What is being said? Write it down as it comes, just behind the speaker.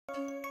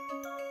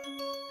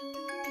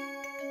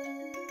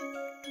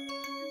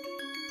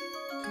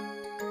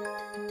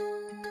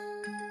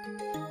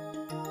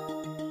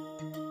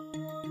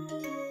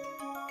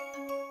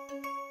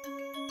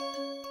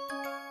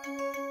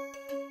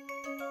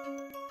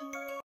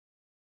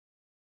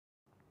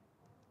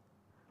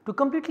To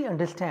completely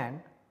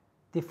understand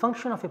the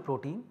function of a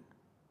protein,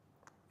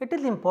 it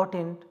is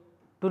important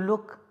to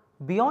look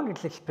beyond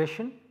its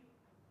expression,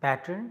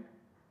 pattern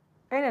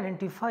and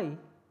identify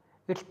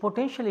its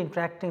potential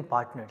interacting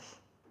partners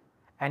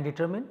and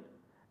determine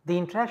the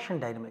interaction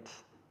dynamics.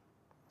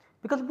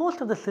 Because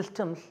most of the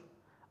systems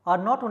are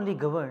not only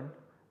governed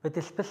with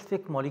a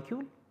specific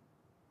molecule,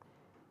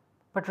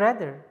 but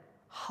rather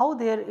how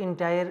their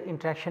entire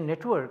interaction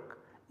network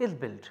is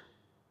built.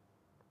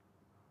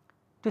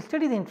 To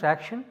study the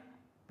interaction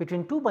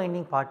between two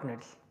binding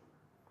partners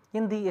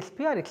in the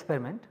SPR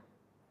experiment,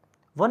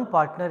 one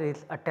partner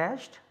is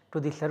attached to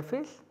the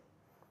surface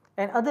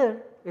and other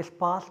is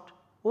passed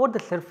over the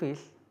surface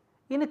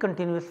in a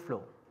continuous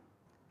flow.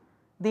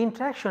 The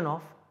interaction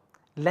of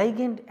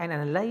ligand and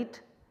analyte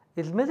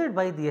is measured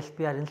by the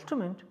SPR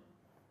instrument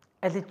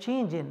as a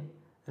change in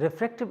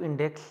refractive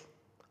index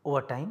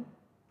over time,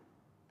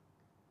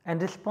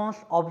 and response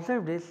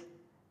observed is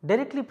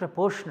directly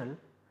proportional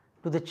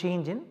to the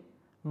change in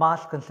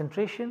mass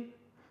concentration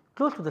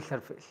close to the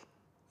surface.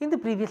 In the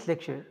previous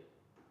lecture,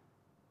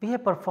 we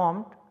have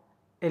performed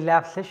a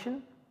lab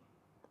session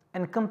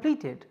and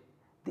completed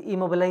the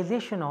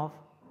immobilization of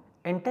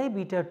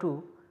anti-beta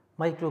 2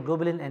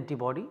 microglobulin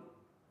antibody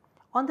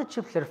on the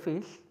chip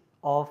surface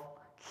of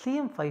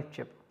CM5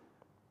 chip.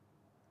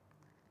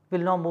 We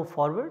will now move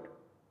forward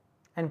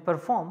and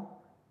perform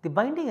the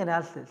binding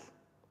analysis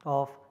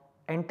of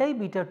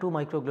anti-beta 2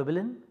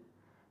 microglobulin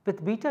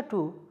with beta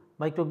 2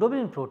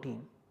 microglobulin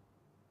protein.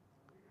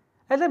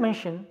 As I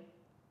mentioned,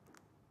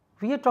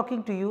 we are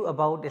talking to you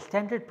about a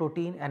standard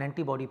protein and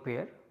antibody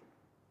pair.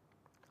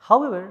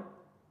 However,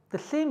 the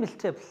same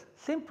steps,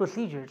 same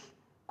procedures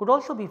could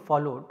also be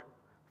followed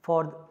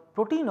for the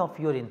protein of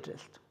your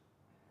interest.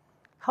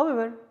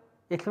 However,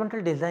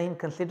 experimental design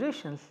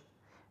considerations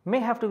may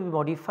have to be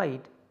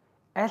modified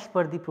as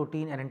per the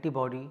protein and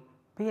antibody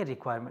pair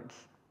requirements.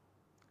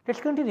 Let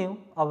us continue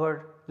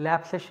our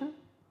lab session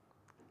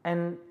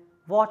and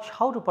watch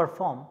how to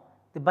perform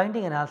the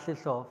binding analysis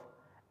of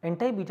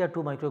anti-beta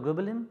 2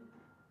 microglobulin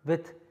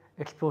with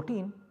its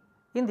protein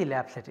in the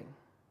lab setting.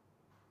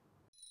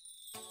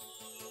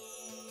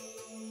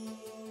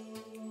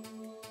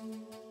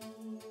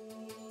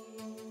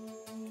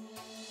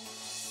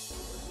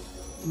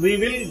 We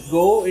will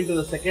go into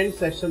the second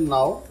session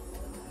now,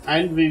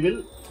 and we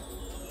will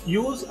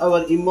use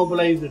our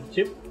immobilized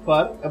chip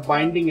for a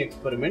binding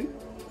experiment.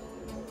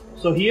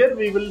 So here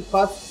we will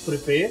first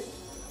prepare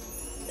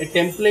a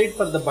template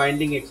for the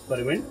binding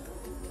experiment.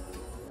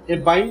 A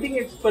binding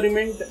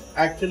experiment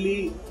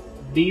actually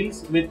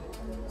deals with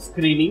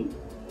screening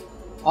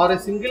or a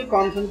single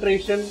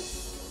concentration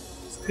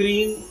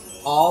screen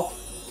of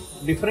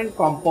different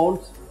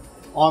compounds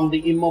on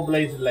the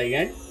immobilized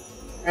ligand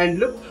and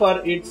look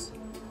for its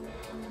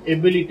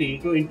ability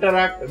to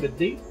interact with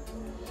the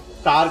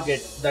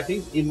target that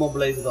is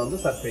immobilized on the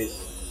surface.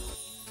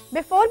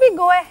 Before we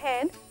go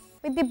ahead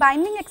with the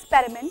binding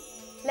experiment,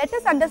 let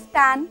us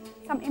understand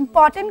some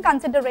important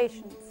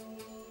considerations.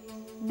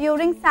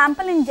 During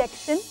sample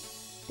injection,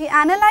 the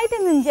analyte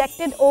is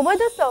injected over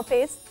the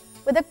surface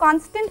with a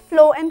constant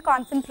flow and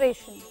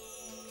concentration.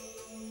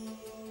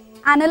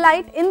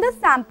 Analyte in the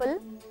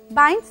sample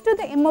binds to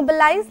the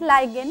immobilized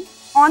ligand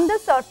on the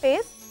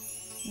surface.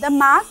 The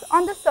mass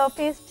on the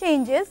surface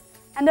changes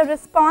and a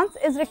response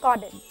is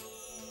recorded.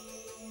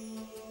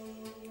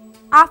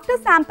 After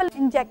sample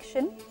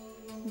injection,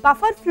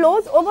 buffer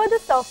flows over the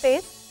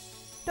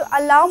surface to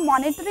allow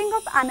monitoring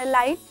of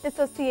analyte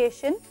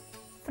dissociation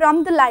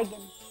from the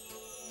ligand.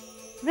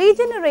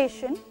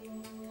 Regeneration,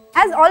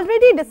 as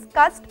already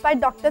discussed by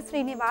Dr.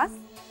 Srinivas,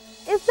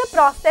 is the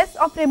process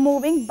of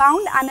removing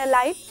bound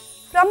analyte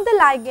from the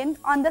ligand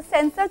on the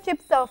sensor chip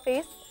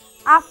surface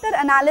after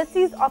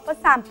analysis of a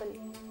sample.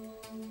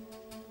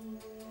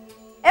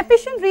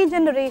 Efficient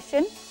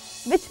regeneration,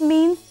 which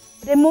means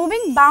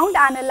removing bound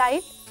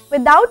analyte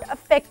without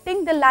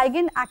affecting the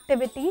ligand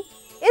activity,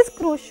 is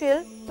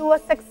crucial to a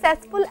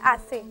successful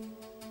assay.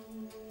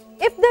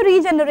 If the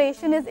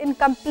regeneration is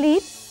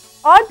incomplete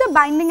or the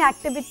binding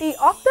activity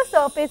of the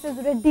surface is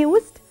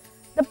reduced,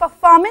 the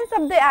performance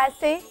of the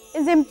assay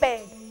is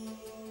impaired.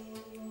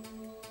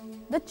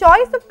 The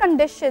choice of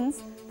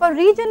conditions for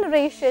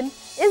regeneration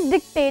is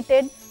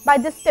dictated by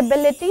the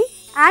stability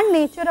and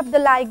nature of the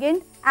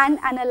ligand and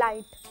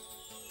analyte.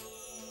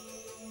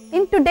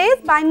 In today's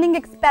binding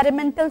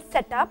experimental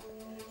setup,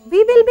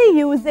 we will be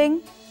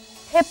using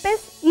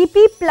HBS-EP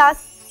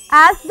Plus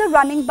as the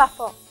running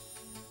buffer.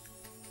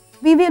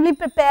 We will be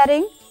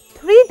preparing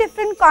 3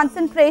 different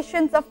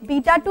concentrations of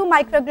beta 2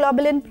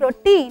 microglobulin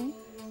protein,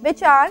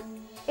 which are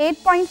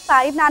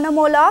 8.5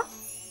 nanomolar,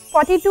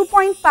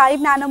 42.5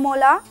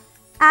 nanomolar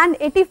and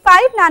 85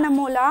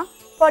 nanomolar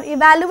for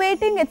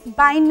evaluating its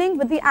binding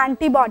with the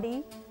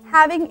antibody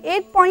having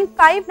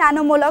 8.5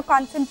 nanomolar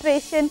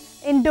concentration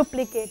in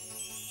duplicate.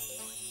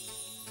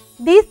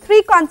 These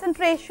 3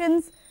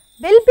 concentrations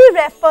will be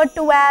referred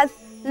to as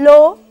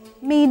low,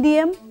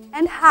 medium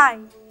and high.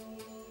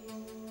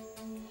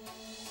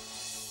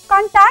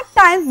 Contact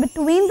times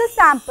between the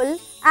sample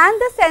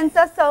and the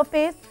sensor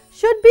surface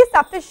should be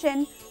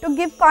sufficient to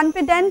give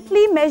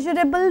confidently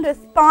measurable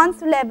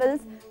response levels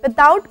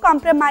without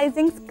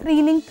compromising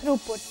screening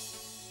throughput.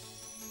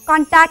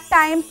 Contact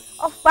times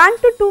of 1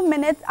 to 2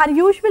 minutes are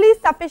usually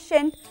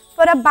sufficient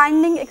for a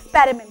binding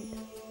experiment.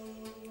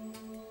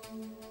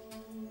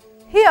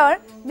 Here,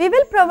 we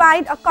will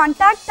provide a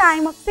contact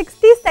time of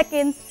 60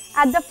 seconds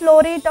at the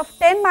flow rate of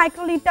 10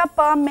 microliter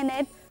per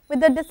minute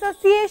with a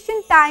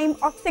dissociation time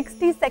of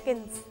 60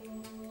 seconds.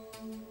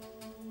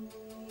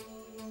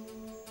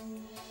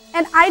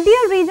 An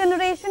ideal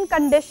regeneration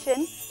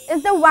condition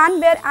is the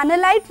one where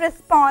analyte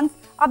response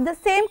of the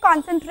same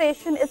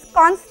concentration is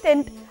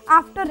constant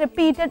after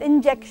repeated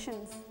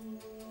injections.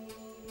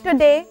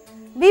 Today,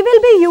 we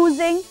will be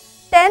using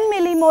 10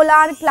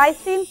 millimolar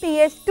glycine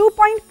pH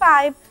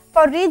 2.5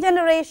 for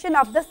regeneration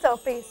of the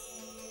surface.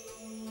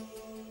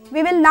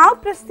 We will now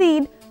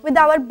proceed with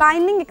our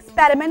binding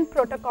experiment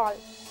protocol.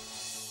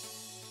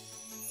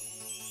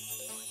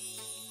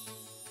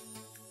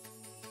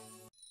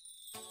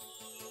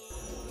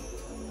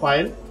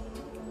 File.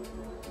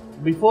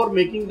 Before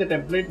making the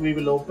template, we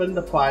will open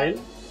the file,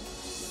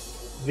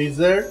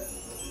 wizard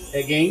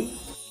again,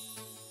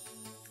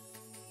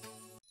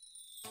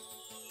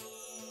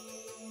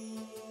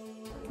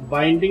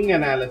 binding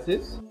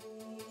analysis,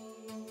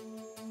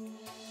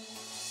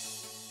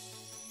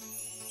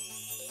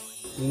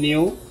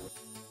 new,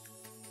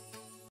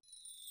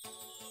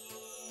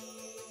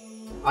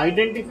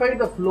 identify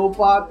the flow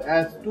path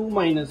as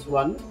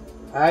 2-1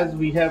 as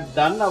we have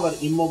done our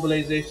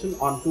immobilization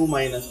on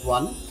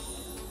 2-1.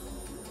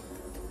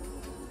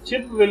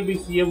 Chip will be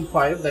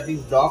CM5, that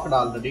is docked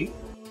already.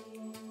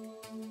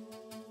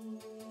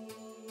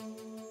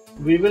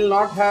 We will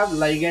not have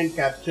ligand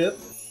capture.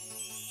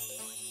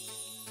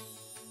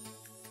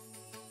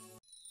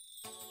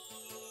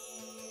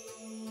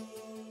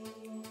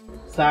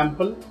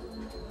 Sample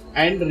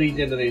and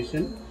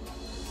regeneration.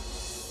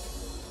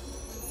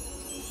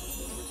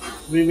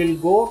 We will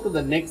go to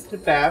the next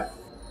tab.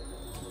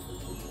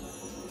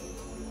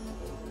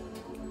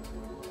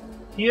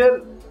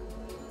 Here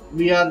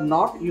we are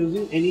not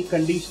using any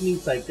conditioning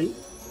cycle.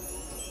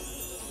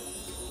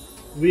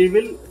 We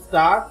will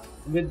start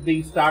with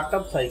the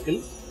startup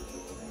cycles.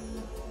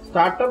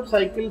 Startup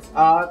cycles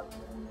are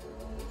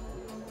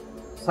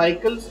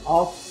cycles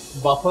of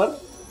buffer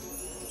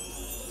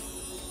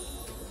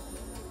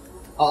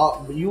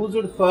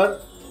used for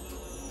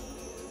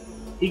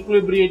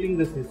equilibrating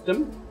the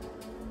system.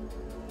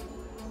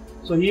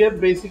 So here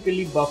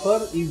basically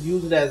buffer is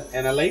used as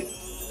analyte.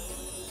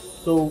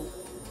 So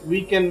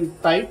we can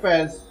type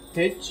as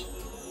HBS-EP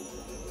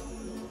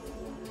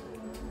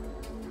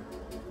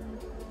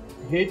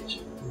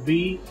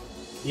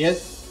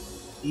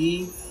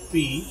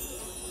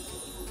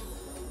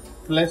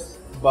plus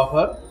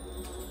buffer,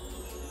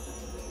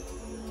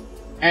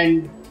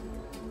 and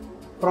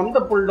from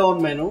the pull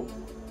down menu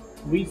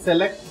we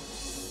select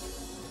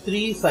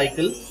 3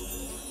 cycles.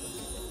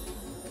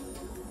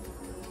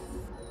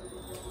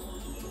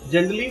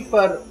 Generally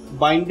for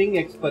binding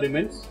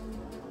experiments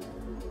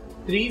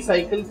 3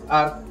 cycles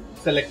are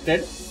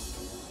selected.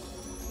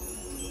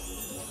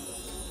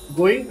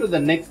 Going to the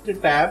next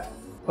tab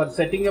for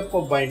setting up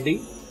a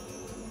binding,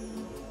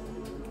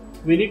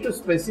 we need to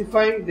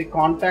specify the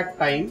contact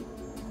time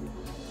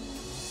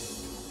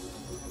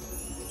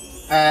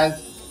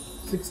as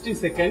 60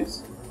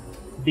 seconds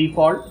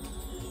default,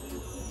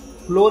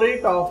 flow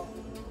rate of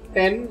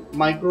 10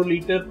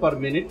 microliter per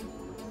minute,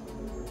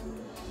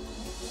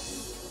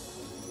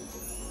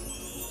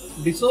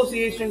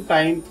 dissociation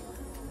time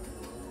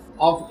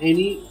of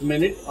any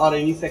minute or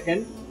any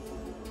second.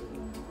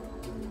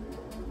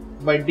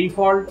 By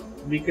default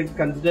we can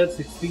consider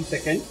 60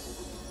 seconds.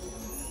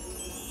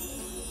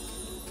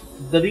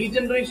 The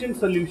regeneration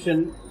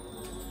solution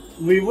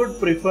we would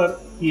prefer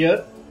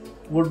here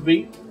would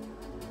be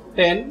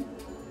 10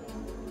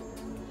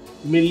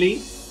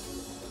 millimolar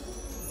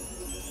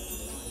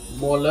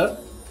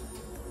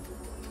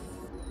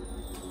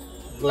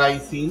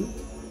glycine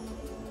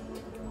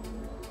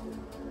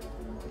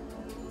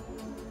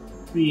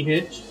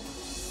pH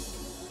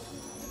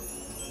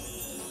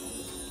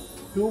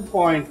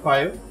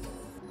 2.5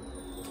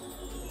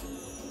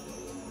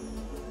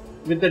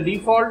 with the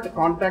default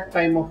contact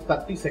time of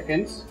 30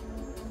 seconds,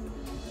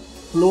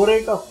 flow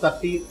rate of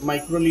 30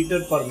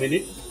 microliter per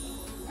minute,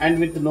 and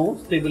with no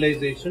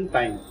stabilization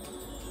time.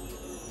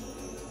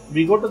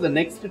 We go to the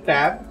next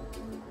tab.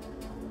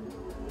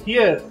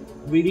 Here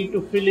we need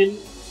to fill in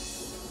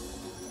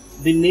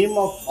the name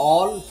of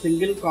all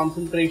single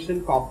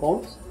concentration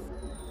compounds.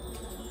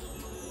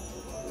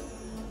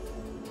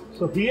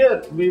 So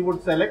here we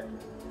would select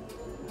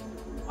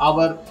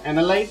our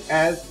analyte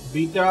as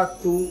beta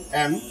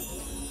 2M.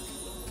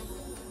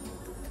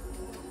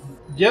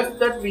 Just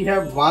that we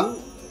have one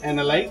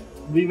analyte,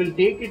 we will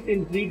take it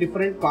in 3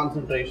 different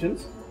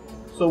concentrations.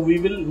 So we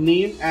will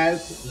name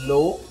as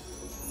low,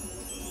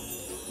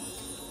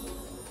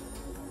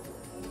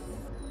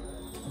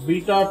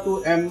 beta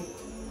 2M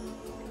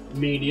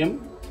medium,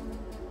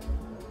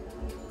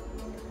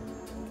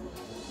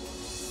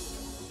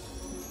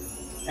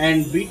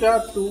 and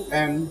beta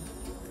 2M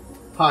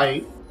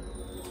high.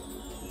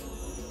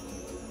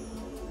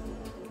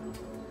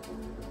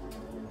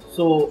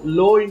 So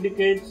low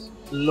indicates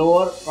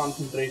lower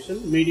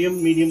concentration,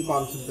 medium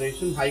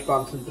concentration, high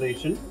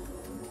concentration.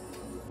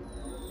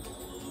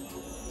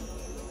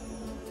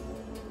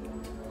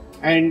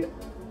 And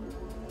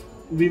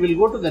we will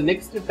go to the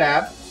next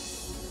tab.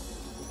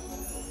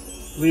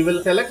 We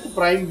will select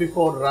prime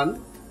before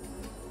run,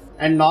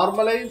 and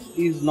normalize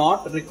is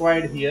not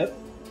required here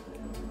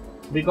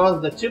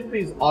because the chip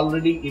is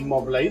already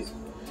immobilized,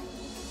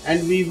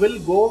 and we will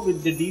go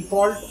with the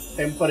default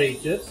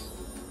temperatures,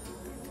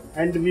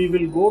 and we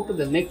will go to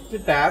the next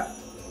tab.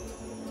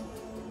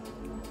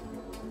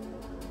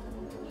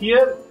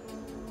 Here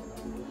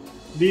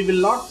we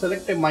will not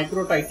select a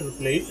micro titer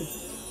plate,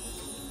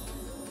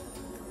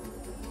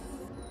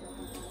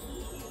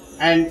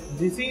 and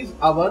this is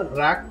our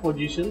rack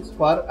positions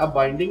for a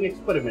binding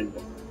experiment.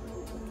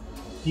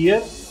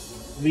 Here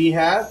we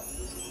have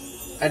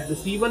at the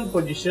C1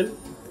 position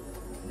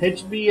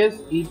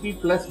HBS-EP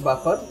plus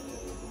buffer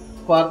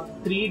for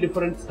 3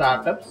 different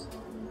startups.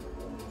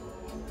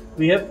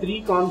 We have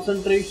 3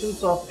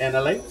 concentrations of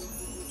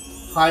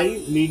analytes,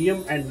 high,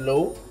 medium and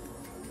low,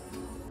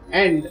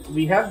 and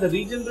we have the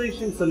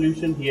regeneration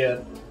solution here,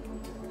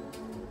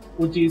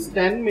 which is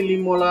 10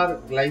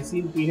 millimolar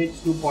glycine pH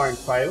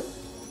 2.5,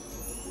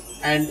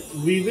 and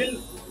we will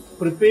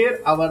prepare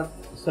our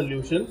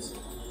solutions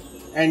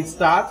and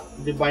start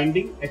the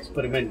binding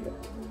experiment.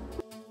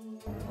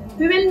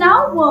 We will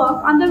now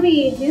work on the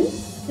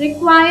reagents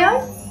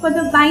required for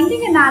the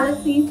binding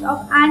analysis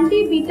of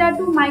anti-beta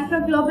 2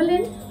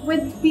 microglobulin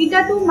with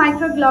beta 2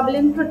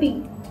 microglobulin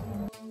protein.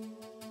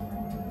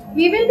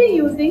 We will be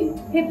using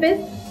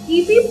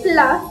HBS-EP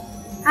Plus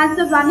as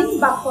the running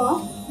buffer,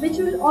 which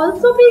will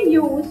also be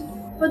used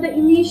for the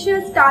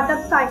initial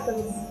startup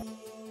cycles.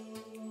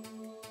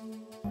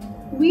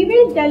 We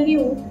will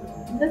dilute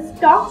the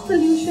stock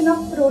solution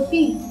of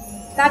protein,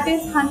 that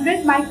is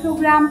 100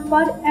 microgram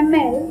per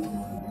ml,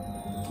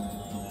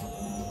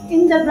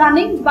 in the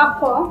running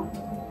buffer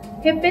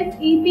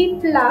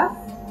HBS-EP Plus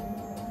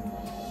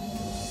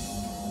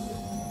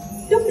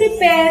to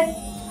prepare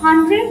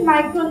 100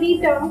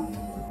 microliter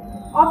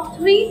of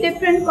 3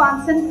 different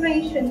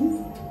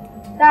concentrations,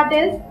 that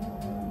is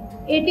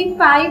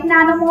 85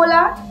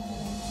 nanomolar,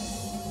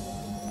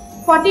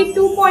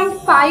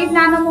 42.5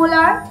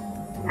 nanomolar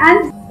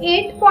and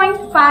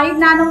 8.5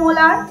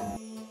 nanomolar,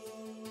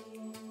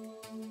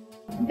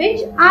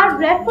 which are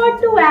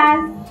referred to as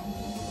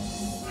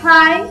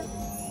high,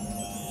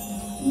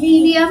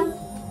 medium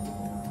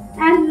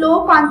and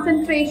low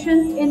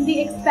concentrations in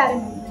the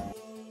experiment.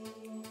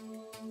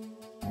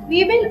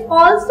 We will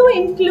also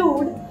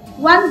include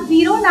 1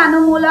 0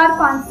 nanomolar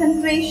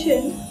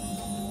concentration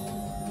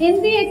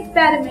in the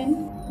experiment,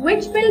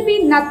 which will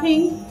be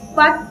nothing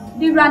but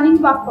the running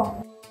buffer.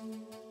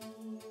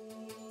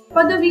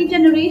 For the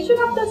regeneration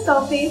of the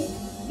surface,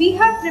 we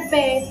have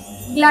prepared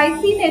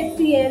glycine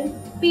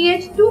HCl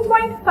pH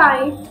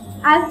 2.5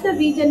 as the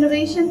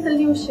regeneration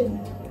solution.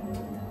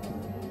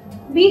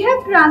 We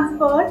have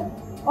transferred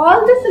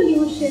all the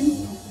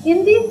solutions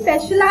in the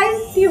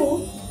specialized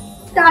tube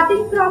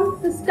starting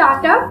from the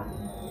startup,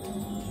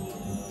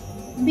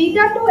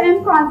 beta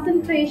 2M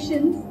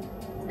concentrations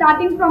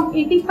starting from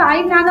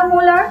 85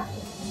 nanomolar,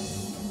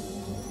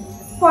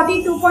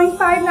 42.5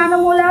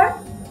 nanomolar,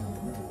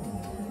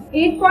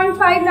 8.5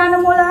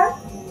 nanomolar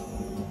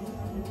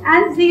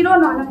and 0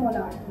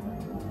 nanomolar.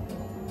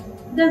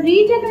 The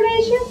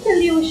regeneration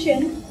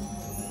solution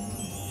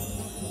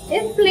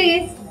is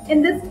placed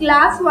in this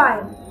glass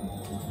vial.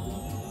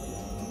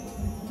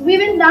 We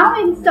will now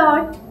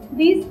insert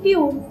these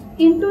tubes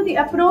into the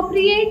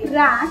appropriate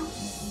rack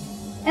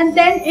and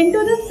then into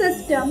the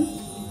system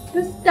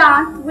to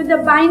start with the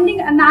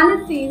binding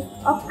analysis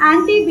of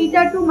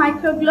anti-beta 2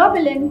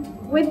 microglobulin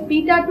with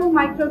beta 2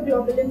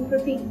 microglobulin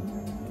protein.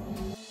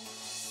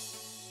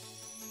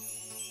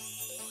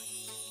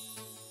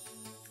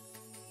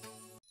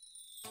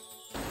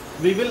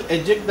 We will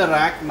eject the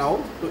rack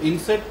now to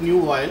insert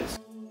new vials.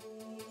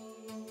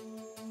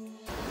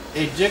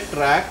 Eject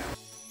rack.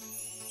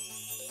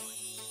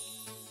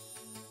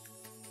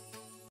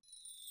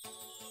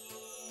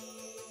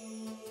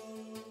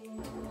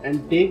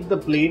 And take the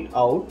plate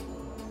out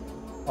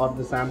or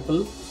the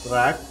sample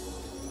rack,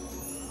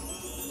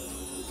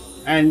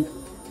 and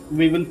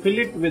we will fill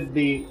it with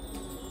the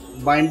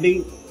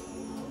binding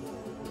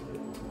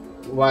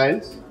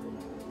vials.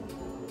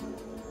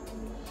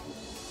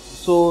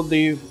 So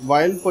the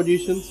vial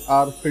positions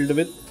are filled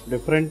with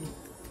different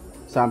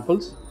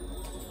samples.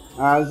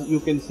 As you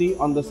can see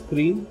on the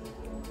screen,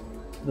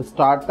 the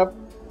startup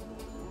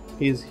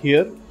is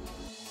here.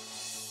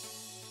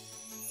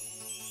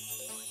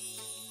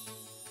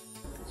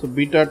 So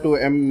beta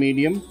 2M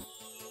medium,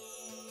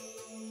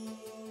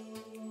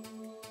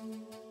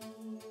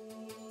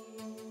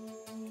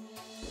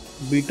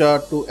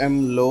 beta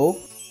 2M low,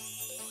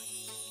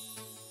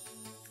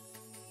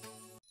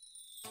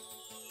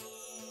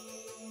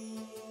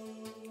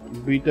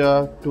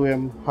 beta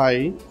 2M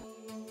high,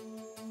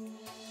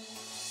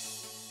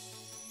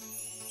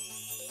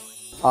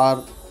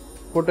 are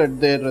put at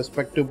their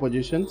respective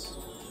positions,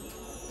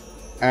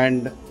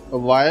 and a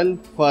vial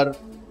for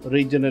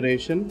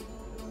regeneration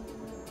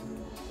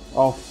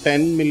of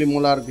 10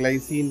 millimolar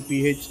glycine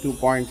pH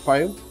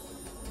 2.5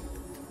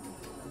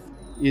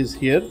 is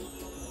here.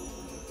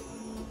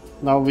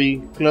 Now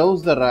we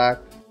close the rack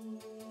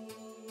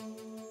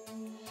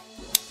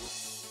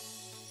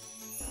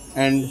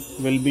and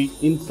will be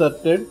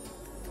inserted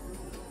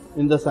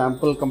in the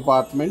sample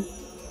compartment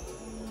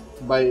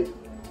by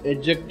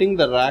ejecting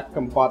the rack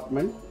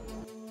compartment,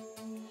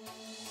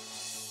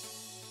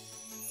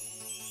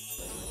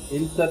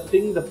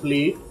 inserting the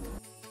plate,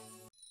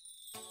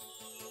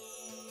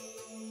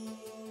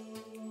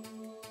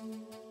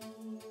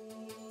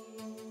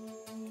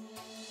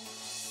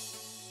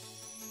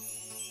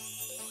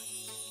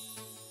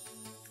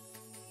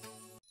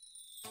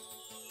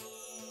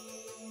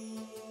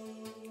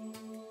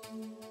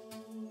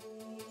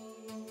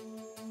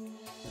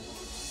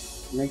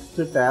 next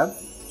tab.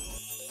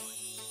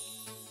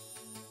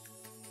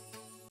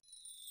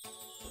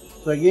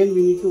 So again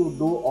we need to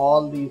do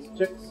all these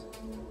checks.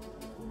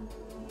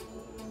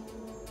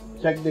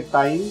 Check the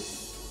time,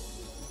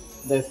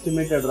 the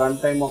estimated run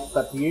time of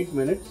 38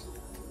 minutes,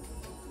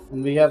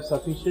 and we have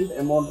sufficient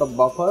amount of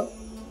buffer,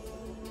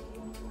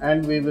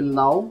 and we will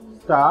now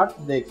start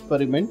the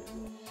experiment.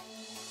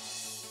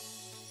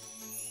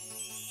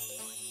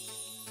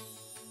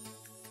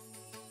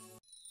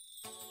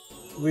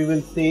 We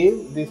will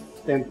save this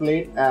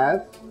template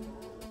as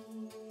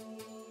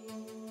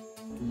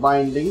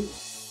binding.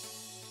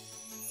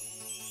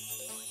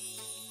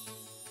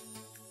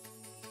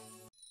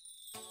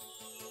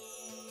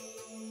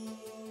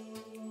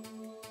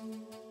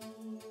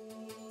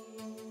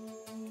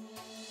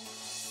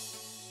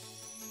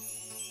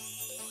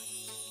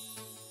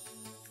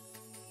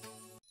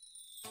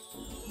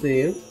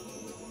 Save.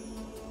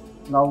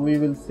 Now we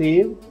will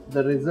save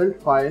the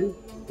result file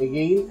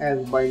again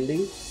as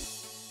binding.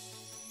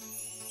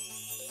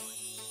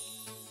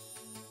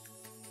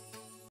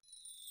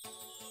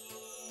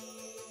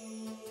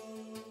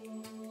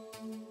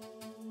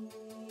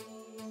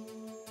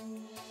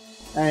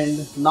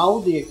 And now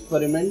the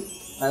experiment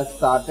has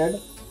started.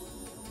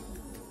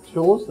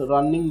 Shows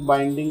running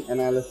binding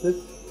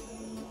analysis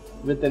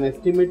with an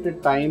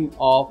estimated time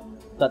of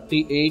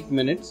 38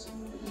 minutes.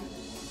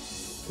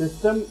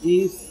 System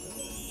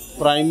is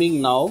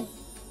priming now.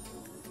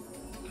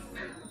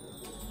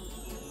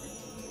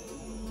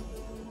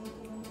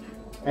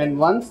 And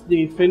once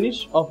the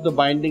finish of the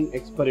binding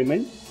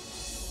experiment,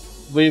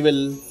 we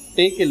will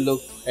take a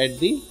look at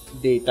the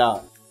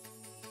data.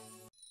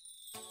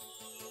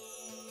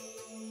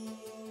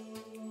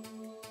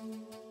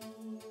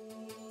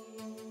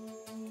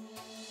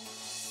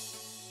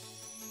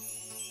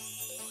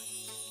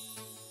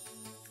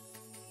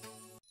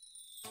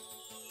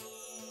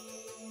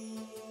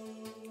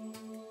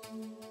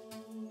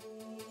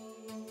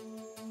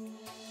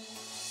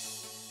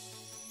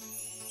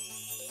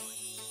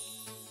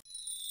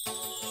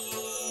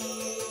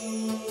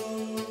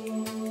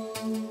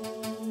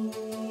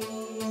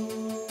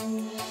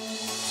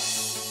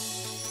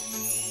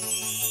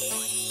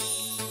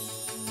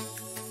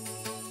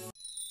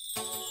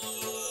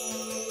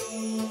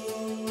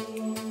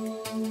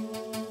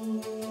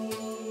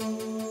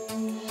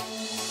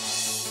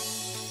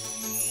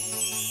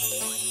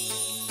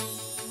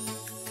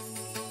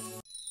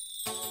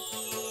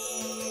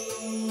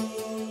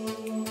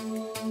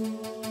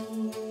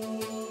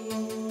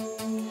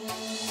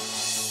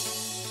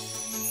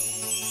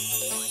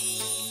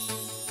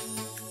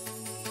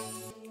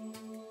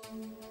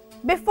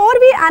 Before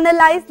we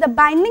analyze the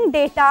binding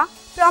data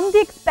from the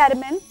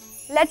experiment,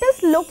 let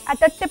us look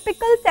at a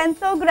typical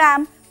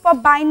sensorgram for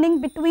binding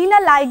between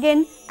a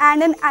ligand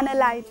and an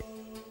analyte.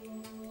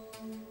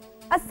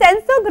 A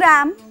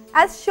sensorgram,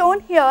 as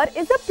shown here,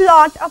 is a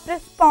plot of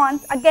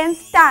response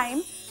against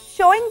time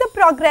showing the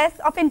progress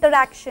of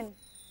interaction.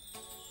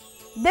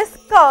 This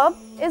curve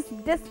is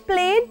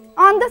displayed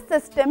on the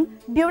system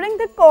during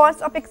the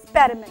course of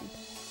experiment.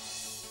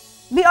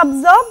 We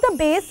observe the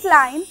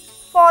baseline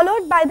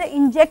followed by the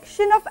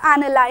injection of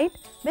analyte,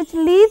 which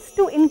leads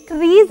to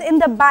increase in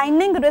the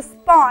binding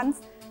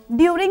response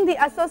during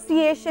the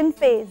association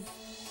phase.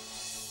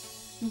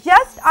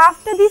 Just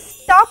after the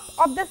stop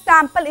of the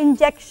sample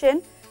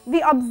injection,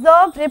 we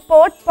observe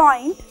report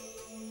point,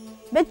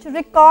 which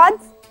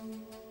records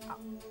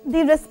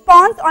the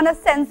response on a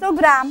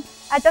sensorgram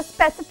at a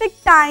specific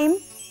time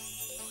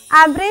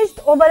averaged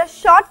over a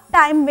short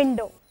time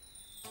window.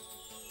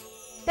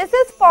 This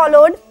is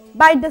followed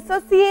by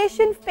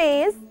dissociation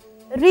phase,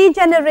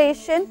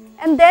 regeneration,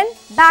 and then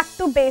back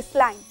to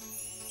baseline.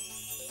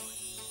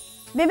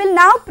 We will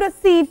now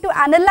proceed to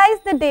analyze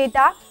the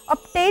data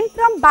obtained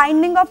from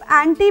binding of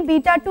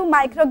anti-beta 2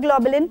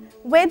 microglobulin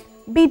with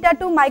beta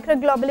 2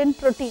 microglobulin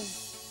protein.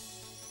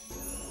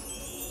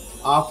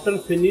 After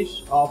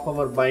finish of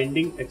our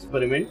binding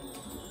experiment,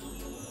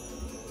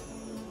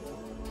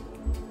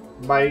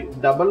 by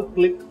double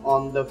click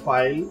on the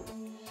file,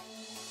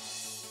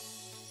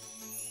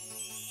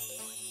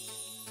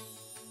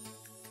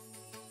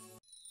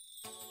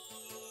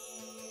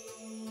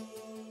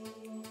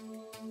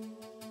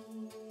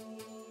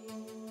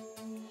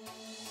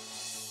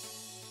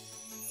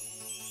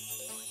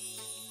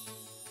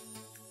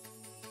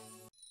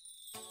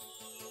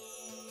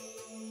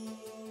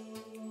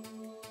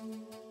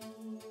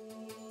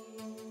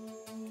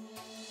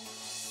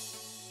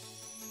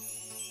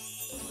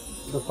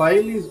 The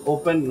file is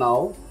open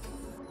now.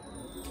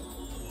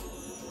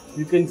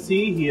 You can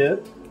see here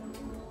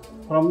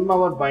from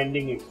our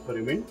binding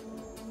experiment,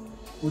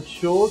 which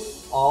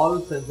shows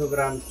all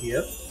sensorgrams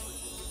here.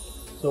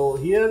 So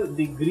here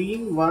the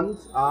green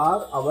ones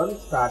are our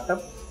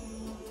startups.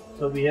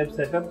 So we have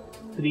set up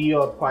 3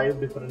 or 5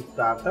 different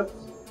startups,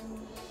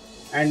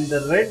 and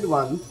the red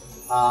ones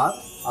are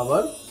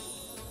our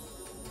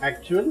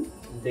actual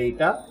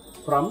data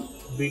from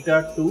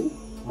beta 2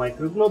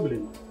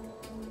 microglobulin.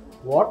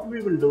 What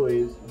we will do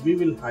is we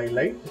will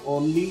highlight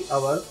only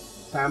our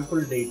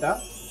sample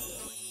data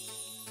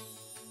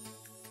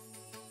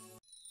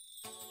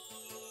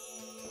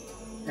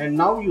and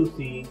now you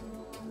see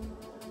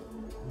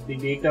the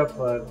data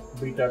for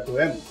beta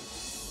 2M.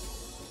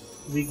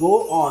 We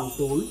go on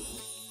Tools,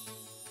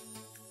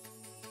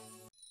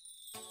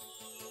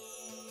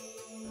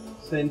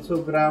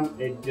 Sensorgram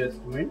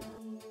Adjustment,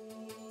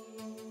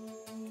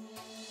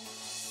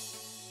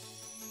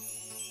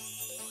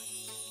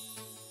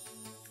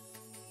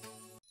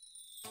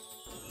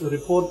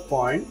 Report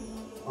Point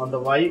on the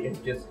Y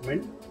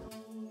adjustment,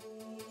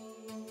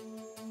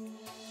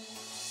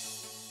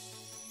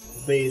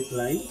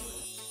 Baseline,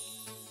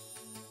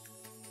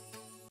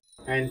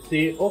 and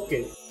say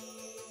OK.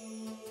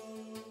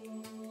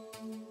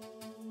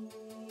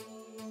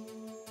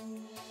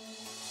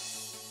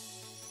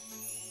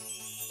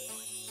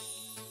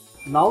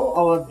 Now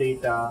our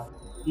data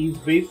is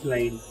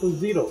baseline to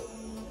 0.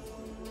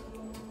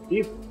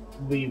 If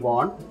we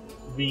want,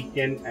 we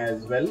can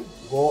as well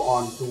go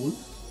on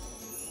Tools,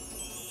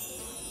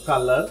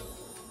 Color,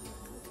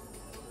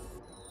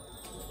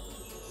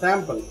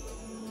 Sample,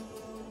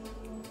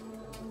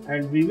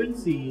 and we will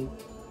see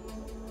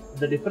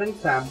the different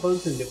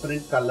samples in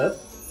different colors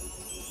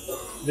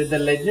with the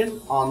legend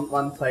on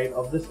one side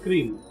of the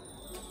screen.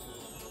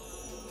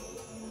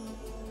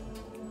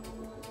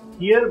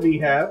 Here we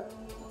have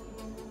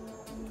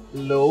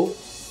low,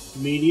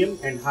 medium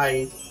and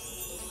high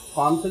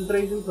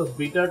concentrations of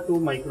beta 2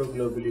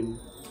 microglobulin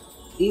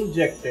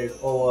injected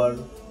over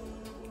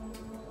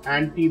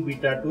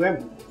anti-beta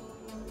 2M.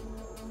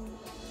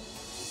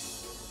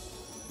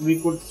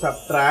 We could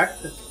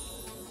subtract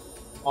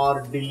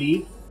or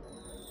delete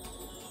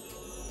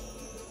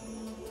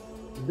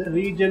the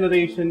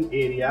regeneration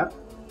area,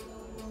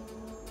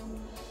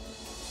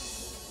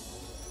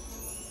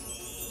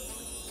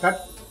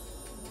 cut,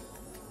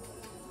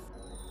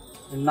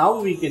 and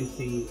now we can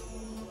see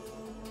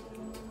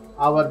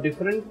our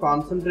different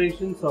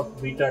concentrations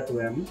of beta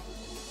 2M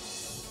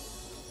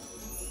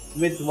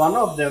with one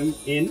of them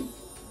in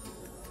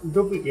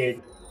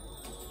duplicate.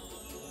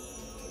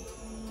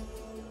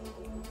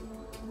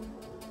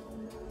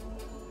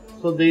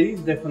 So there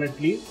is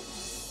definitely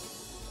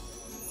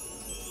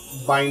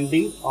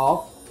binding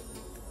of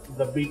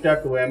the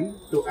beta 2M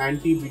to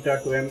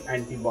anti-beta 2M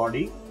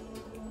antibody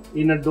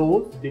in a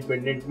dose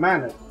dependent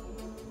manner.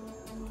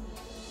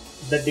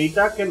 The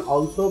data can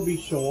also be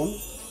shown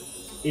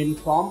in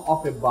form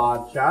of a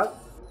bar chart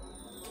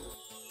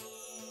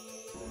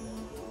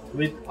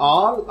with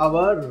all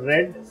our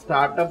red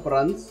startup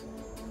runs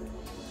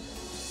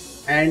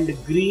and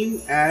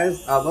green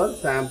as our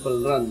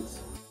sample runs.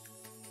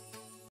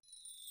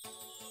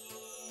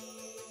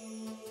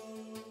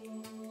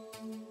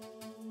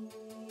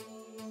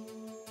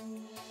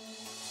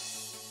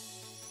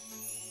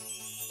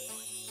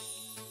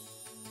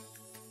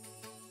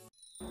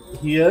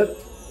 Here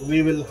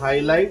we will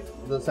highlight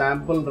the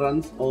sample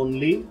runs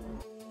only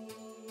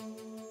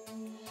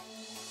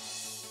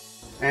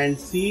and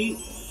see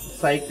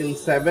cycle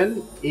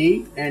 7,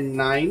 8 and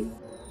 9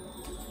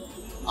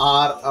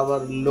 are our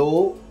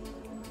low,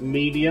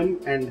 medium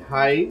and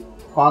high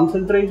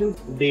concentration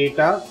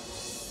data,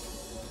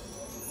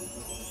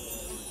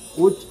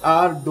 which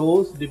are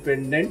dose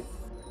dependent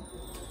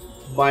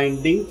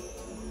binding.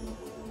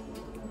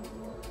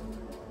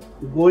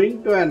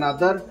 Going to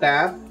another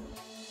tab,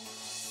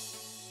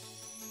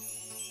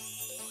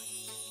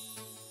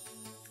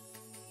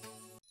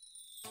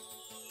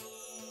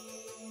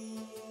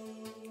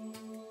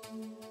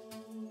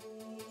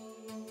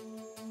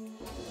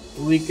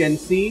 we can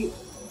see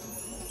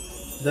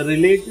the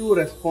relative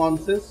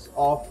responses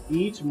of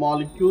each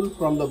molecule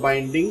from the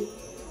binding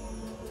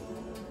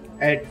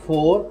at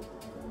 4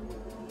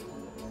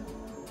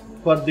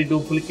 for the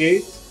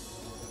duplicates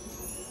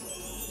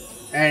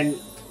and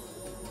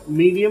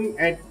medium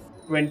at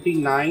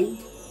 29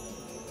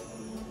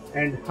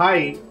 and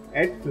high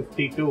at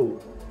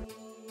 52.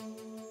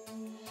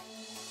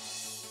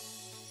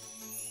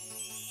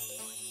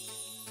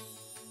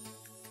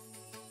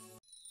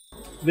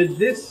 With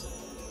this,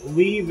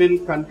 we will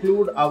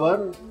conclude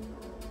our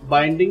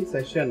binding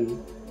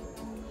session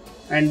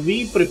and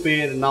we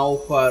prepare now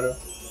for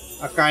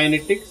a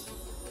kinetics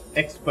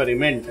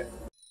experiment.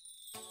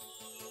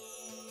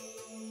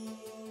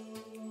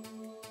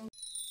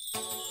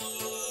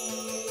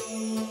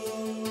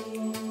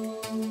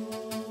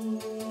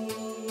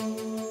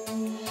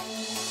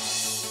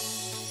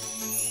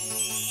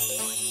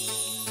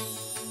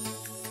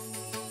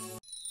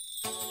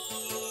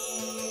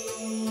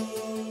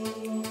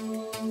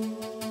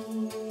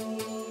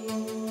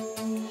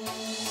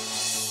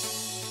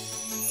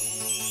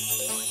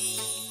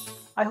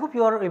 I hope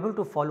you are able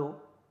to follow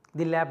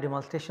the lab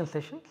demonstration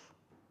sessions.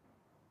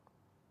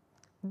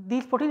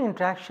 These protein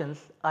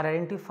interactions are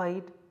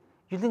identified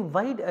using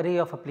wide array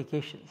of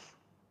applications.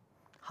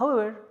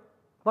 However,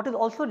 what is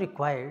also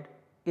required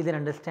is an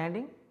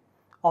understanding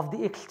of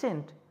the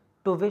extent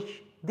to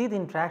which these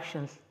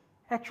interactions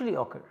actually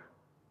occur.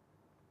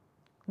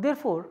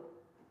 Therefore,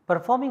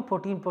 performing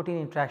protein-protein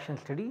interaction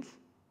studies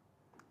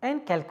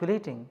and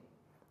calculating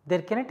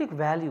their kinetic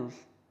values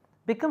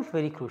becomes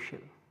very crucial.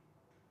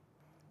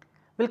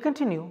 We will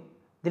continue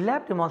the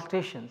lab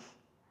demonstrations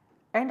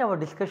and our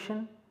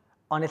discussion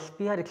on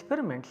SPR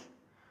experiments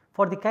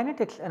for the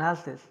kinetics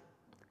analysis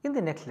in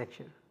the next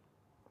lecture.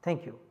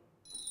 Thank you.